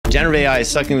Generative AI is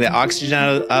sucking the oxygen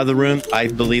out of the room. I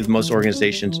believe most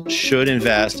organizations should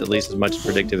invest at least as much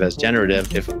predictive as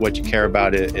generative if what you care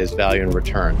about is value and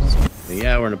returns.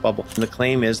 Yeah, we're in a bubble. And the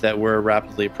claim is that we're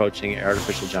rapidly approaching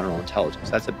artificial general intelligence.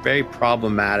 That's a very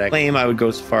problematic claim. I would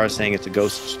go so far as saying it's a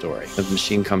ghost story. The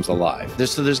machine comes alive.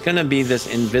 So there's going to be this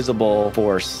invisible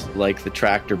force like the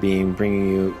tractor beam bringing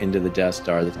you into the Death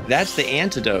Star. That's the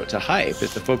antidote to hype,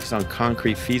 is to focus on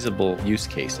concrete, feasible use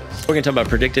cases. We're going to talk about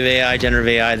predictive AI, generative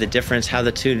AI, the difference, how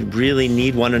the two really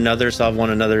need one another, solve one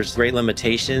another's great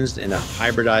limitations in a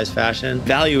hybridized fashion.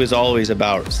 Value is always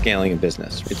about scaling a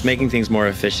business. It's making things more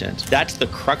efficient. That's the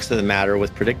crux of the matter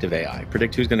with predictive AI.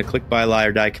 Predict who's going to click, buy, lie,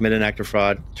 or die, commit an act of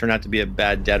fraud, turn out to be a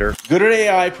bad debtor. Good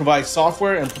AI provides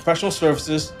software and professional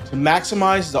services to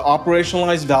maximize the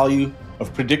operationalized value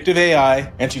of predictive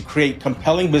AI and to create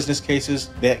compelling business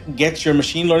cases that gets your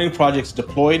machine learning projects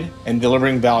deployed and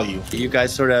delivering value. You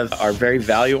guys sort of are very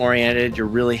value oriented. You're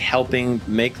really helping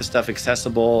make the stuff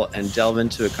accessible and delve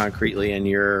into it concretely,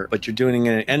 but you're doing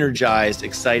it in an energized,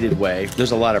 excited way.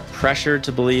 There's a lot of pressure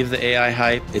to believe the AI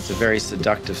hype. It's a very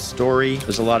seductive story.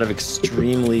 There's a lot of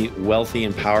extremely wealthy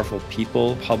and powerful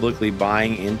people publicly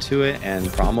buying into it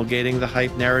and promulgating the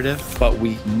hype narrative. But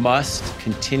we must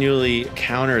continually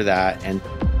counter that and